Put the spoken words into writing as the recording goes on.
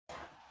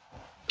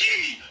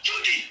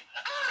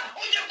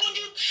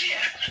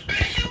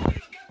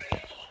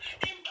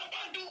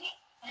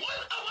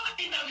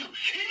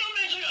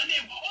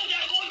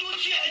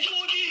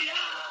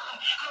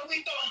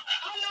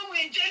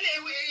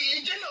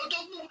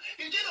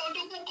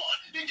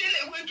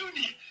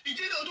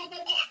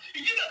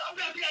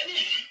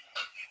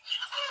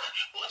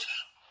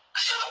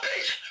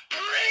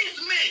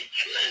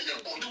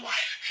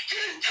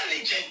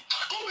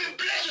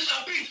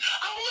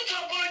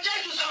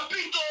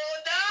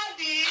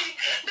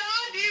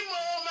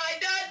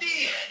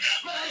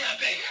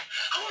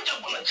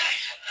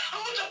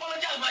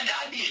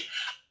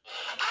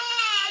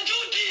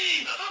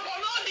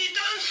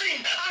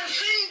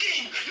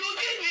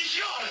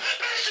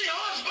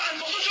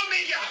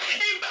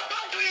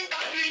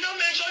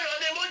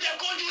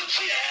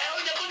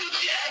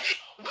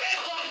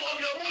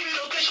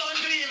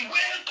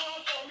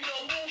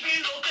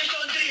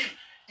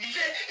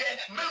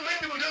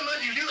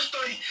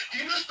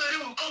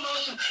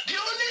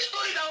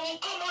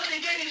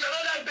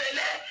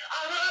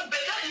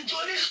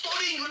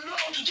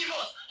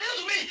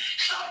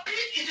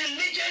is a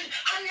legend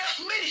and he has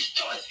made his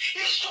choice.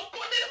 He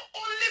supported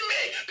only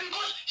me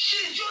because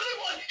she's the only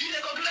one he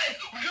recognized.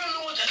 We don't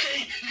know what you're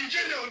saying.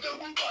 Listen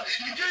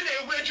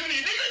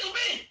to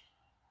me.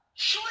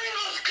 Showing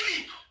us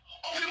clip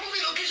of a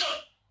movie location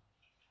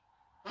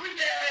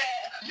with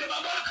your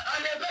baba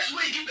and the best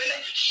way you can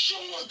show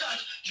us that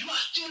you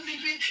are still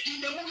living in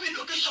the movie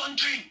location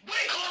dream.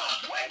 Wake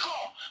up, wake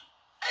up.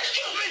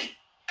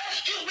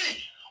 Excuse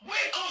me,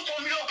 wake up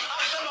from your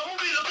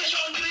movie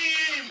location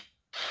dream.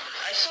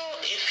 I saw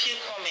a few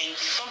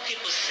comments, some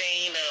people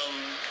saying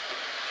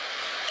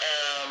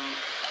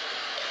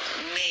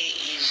May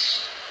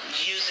is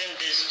using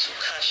this to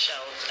cash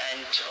out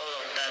and all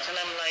of that, and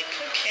I'm like,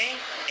 okay,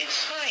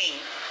 it's fine.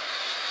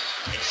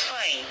 It's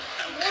fine.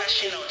 I'm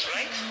cashing out,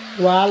 right?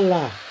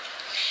 Voila. I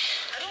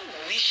don't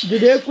wish.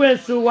 Did they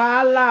question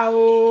voila?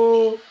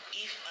 Oh.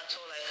 If at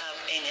all I have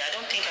any, I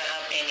don't think I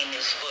have any in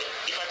this, but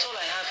if at all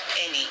I have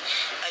any,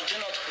 I do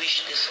not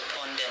wish this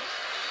upon them.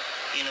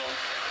 You know,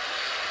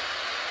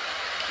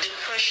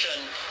 depression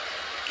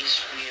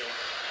is real,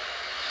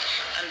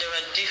 and there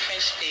are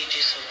different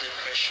stages of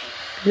depression.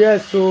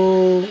 Yes,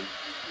 so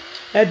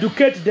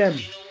educate them.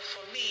 You know,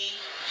 for me,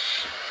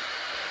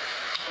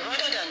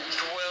 rather than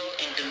dwell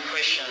in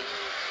depression,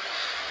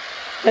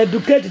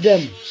 educate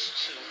them.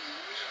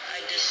 I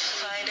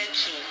decided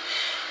to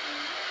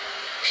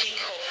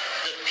pick up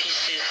the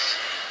pieces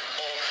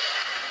of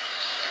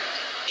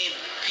a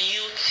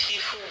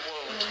beautiful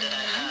world that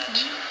I had.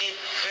 A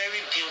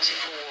very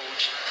beautiful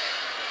world.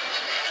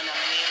 An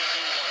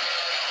amazing one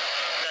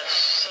that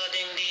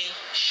suddenly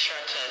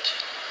shattered.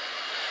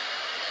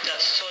 That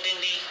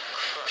suddenly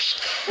crushed.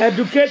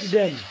 Educate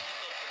them.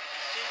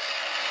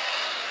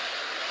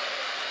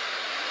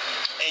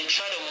 And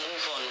try to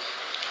move on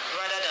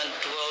rather than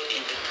dwell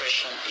in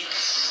depression.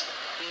 It's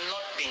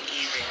not been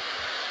easy.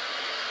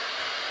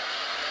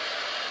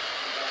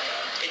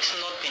 It's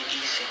not been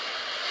easy.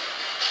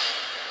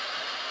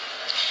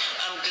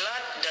 I'm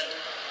glad that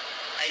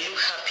I look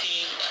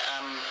happy.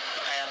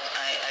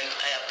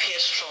 I appear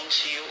strong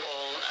to you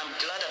all. I'm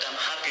glad that I'm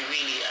happy,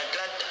 really.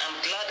 I'm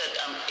glad that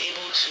I'm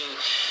able to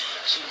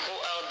go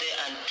out there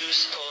and do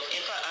stuff.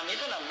 In fact, I'm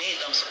even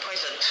amazed. I'm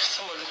surprised at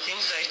some of the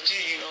things I do,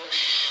 you know.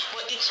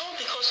 But it's all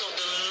because of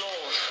the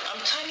love.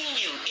 I'm telling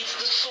you, it's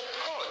the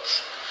support.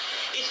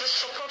 It's the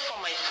support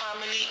from my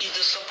family. It's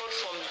the support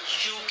from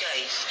you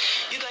guys.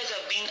 You guys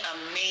have been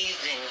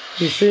amazing.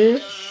 You see?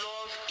 The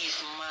love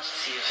is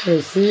massive.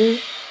 You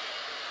see?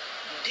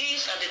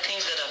 These are the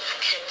things that have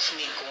kept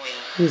me going.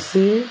 You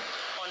see?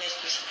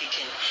 Honestly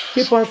speaking.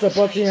 Keep on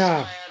supporting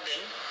her.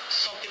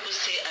 Some people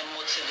say I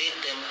motivate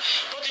them.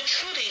 But the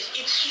truth is,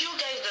 it's you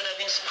guys that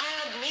have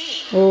inspired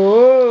me.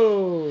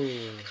 Oh.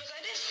 Because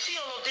I didn't see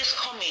all of this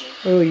coming.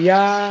 Oh,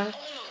 yeah.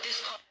 All of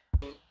this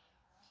coming.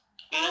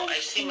 You know, I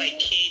see my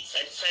kids.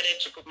 I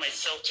decided to put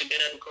myself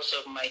together because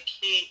of my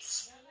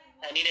kids.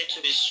 I needed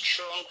to be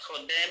strong for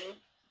them.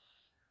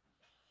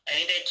 I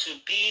needed to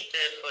be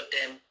there for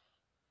them.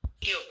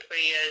 Your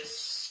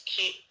prayers,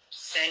 keep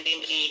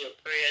sending in your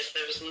prayers.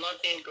 There is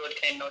nothing God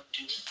cannot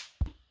do.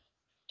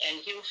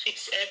 And He'll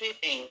fix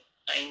everything,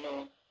 I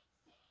know.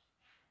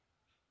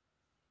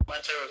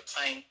 Matter of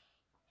time.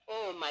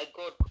 Oh my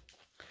God.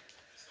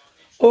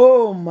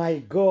 Oh my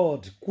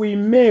God.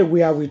 Queen May,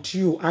 we are with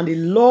you. And the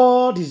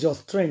Lord is your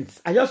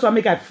strength. I just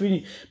want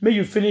to make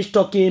you finish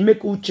talking.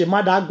 Make Uche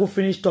mother go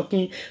finish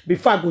talking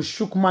before I go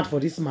shook mad for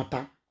this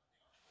matter.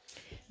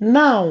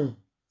 Now,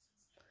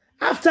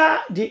 after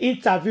the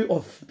interview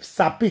of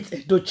Sapit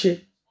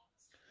Edochie,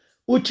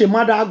 Uche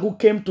Madagu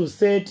came to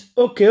say,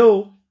 okay,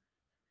 oh,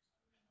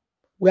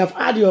 we have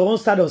had your own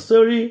side of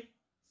story,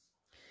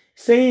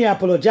 saying he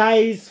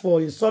apologized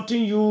for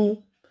insulting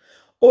you.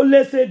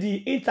 Only say the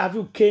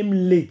interview came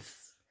late.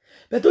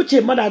 But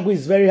Uche Madagu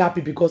is very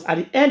happy because at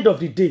the end of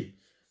the day,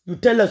 you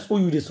tell us who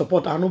you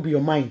support and who be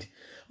your mind.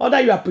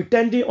 Either you are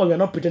pretending or you are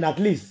not pretending, at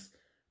least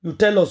you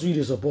tell us who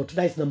you support.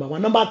 That is number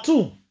one. Number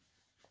two,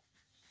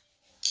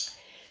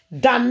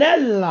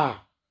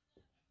 Danielleedochie,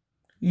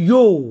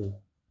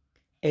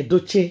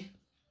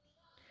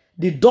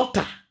 the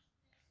daughter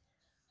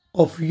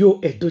of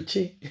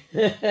Yuledochie.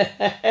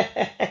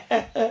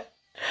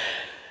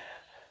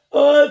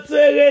 Oh,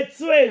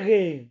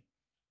 twere.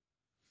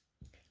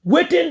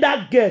 Waiting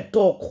that girl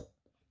talk,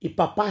 if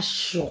papa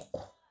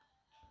shock.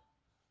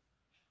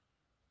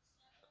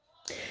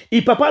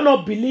 If papa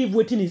not believe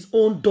waiting his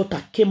own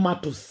daughter came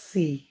out to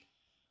say.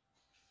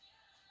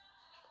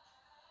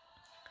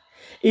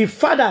 If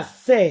father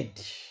said,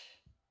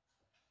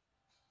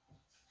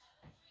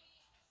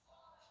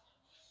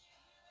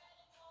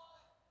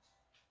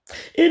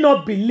 he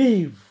not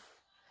believe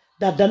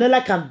that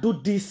Daniela can do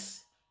this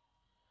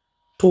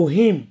to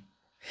him.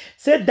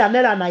 Say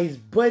Daniela and his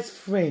best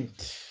friend.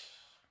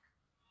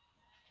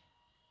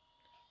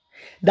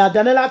 That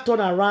Daniela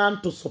turned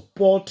around to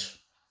support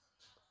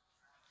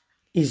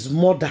his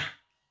mother.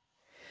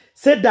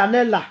 Say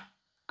Daniela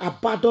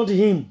abandoned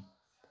him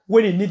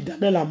when he need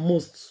Daniela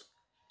most.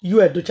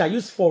 Yuledochie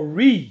use for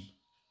real.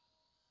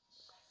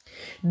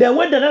 Then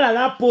when Daniela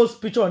now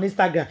post picture on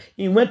Instagram,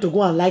 he went to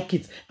go and like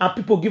it, and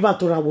people give her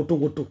to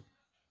woto.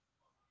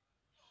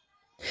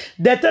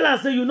 They tell her,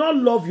 say, you not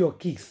love your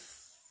kids.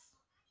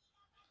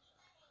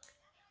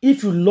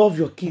 If you love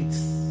your kids,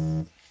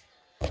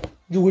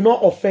 you will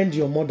not offend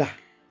your mother.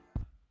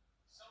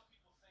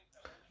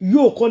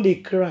 You can't they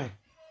cry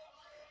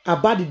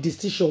about the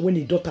decision when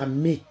his daughter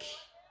make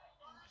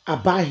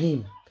about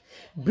him,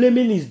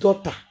 blaming his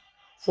daughter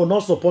for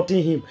not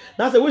supporting him.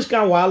 That's a which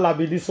kind of wahala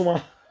be this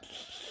one.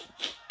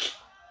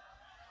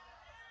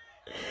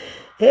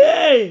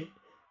 Hey,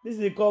 this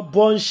is called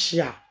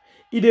Bonsha.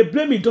 He they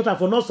blame his daughter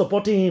for not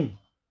supporting him.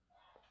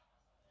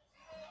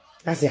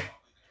 That's it.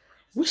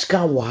 Which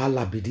kind of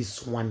wahala be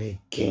this one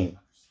again?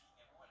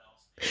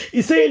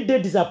 He saying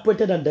they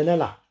disappointed on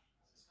Daniela.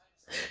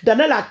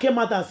 Daniela came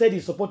out and said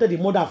he supported the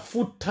mother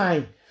full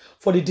time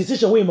for the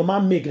decision when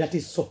mama make, that he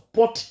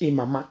support his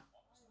mama.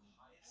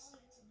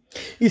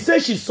 He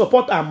said she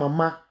support her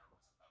mama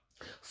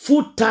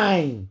full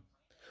time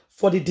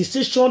for the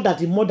decision that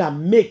the mother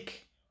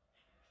make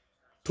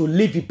to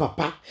leave his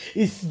papa.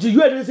 Do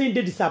you ever saying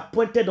they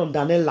disappointed on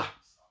Daniela?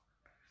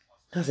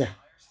 That's it.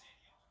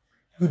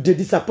 You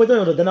disappointed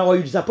on Daniela, or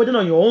you disappointed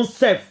on your own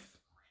self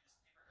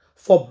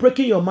for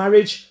breaking your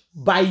marriage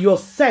by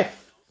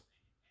yourself.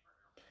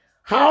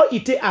 How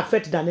it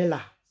affect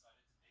Daniela?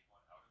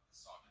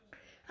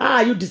 How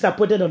are you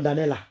disappointed on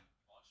Daniela?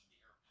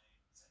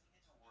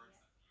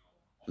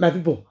 My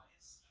people.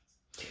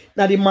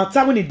 Now the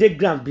matter when he did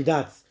grand be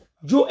that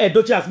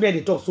Yuledochie has made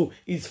the talk, so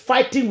he's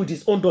fighting with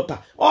his own daughter.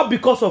 All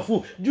because of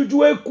who?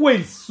 Juju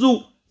Queen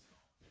Sue.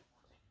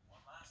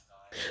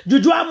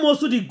 Juju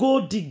Amosu the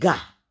gold digger.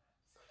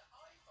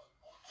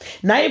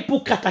 Now he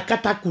put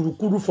katakata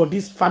kurukuru for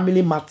this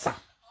family matter.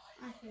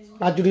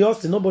 Now Judy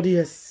Austin, nobody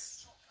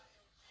else.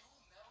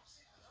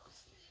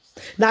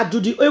 Now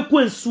Judy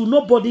Queen Sue,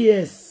 nobody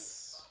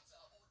else.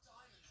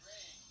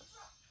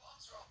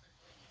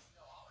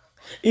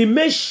 He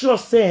made sure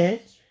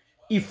say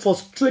he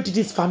frustrated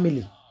this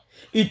family.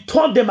 He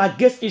turned them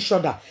against each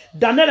other.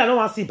 Daniela don't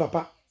want to see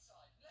Papa.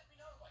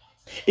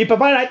 If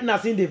Papa right now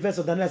seeing the verse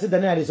of Daniela, say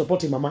Daniela is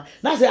supporting Mama.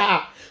 Now say,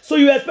 so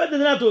you expect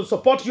Daniela to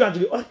support you and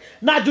Judy?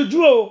 Now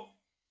Juju,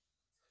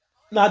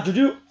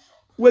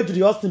 where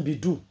Judy Austin be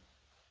do?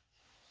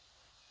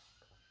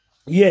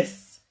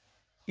 Yes,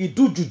 he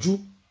do Juju,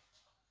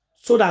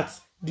 so that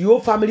the whole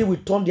family will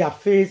turn their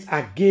face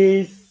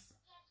against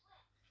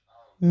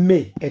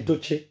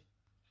Mayedochie.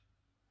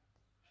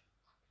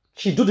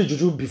 She do the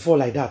Juju before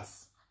like that.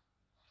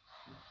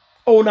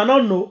 Oh,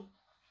 no.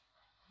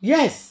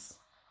 Yes.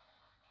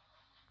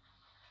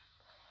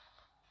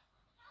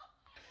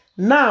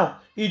 Now,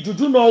 if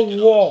Juju not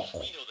walk,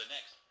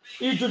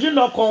 if Juju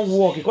not come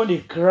walk, he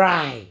can't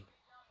cry.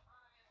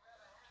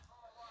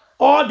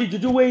 All the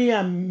Juju way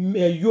and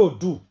you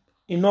do,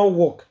 he not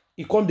walk,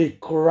 he can't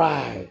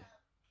cry.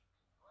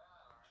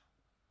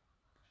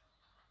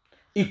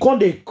 He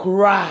can't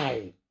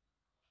cry.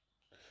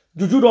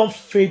 Juju don't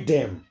feed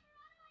them.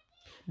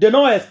 They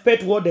don't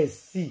expect what they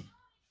see.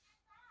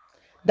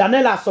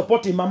 Daniela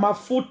supporting Mama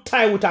full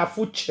time with her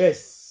full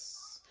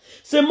chest.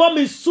 Say,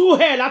 Mommy, sue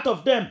hell out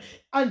of them.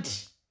 And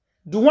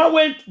the one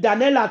when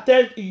Daniela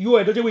tell you,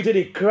 I don't know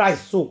they cry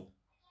so.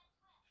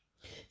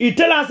 He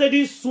tell her, say,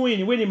 this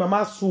suing when the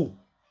Mama sue.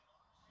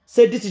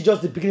 Say, this is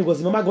just the beginning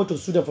because the Mama going to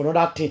sue them for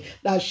another thing.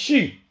 That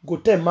she go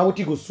tell Mama what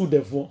he go sue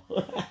them for.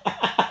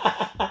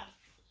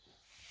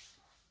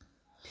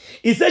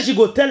 He said she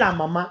go tell her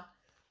Mama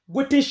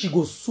what thing she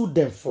go sue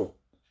them for.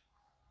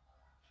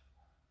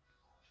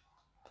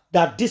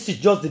 That this is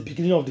just the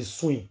beginning of the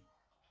swing.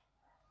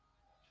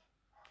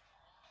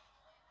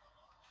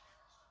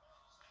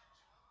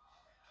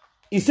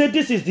 He said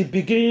this is the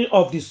beginning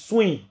of the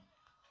swing.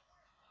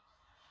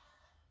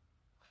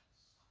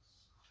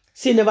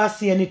 She never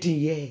see anything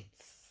yet.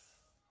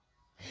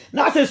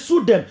 Now I say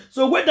sue them.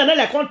 So when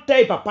Daniela can't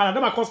tell Papa, and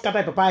then I can't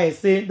scatter Papa and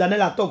say,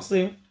 Daniela talk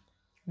saying,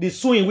 the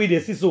swing with the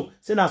see so,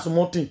 say that's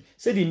small thing.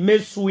 Say the main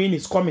swing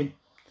is coming.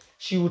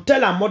 She will tell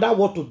her mother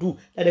what to do,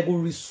 that they go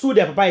resue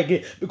their Papa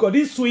again. Because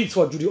this sue is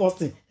for Judy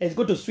Austin. And it's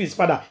going to sue his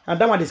father.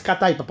 And that one is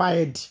scatter his Papa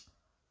head.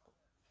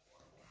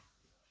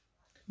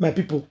 My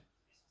people,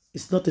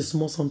 it's not a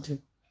small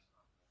something.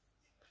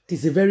 It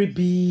is a very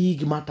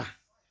big matter.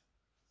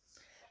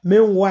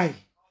 Meanwhile,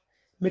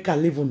 make a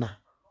leave on.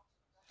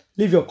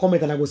 Leave your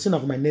comment and I will see you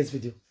for my next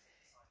video.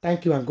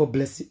 Thank you and God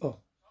bless you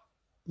all.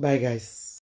 Bye guys.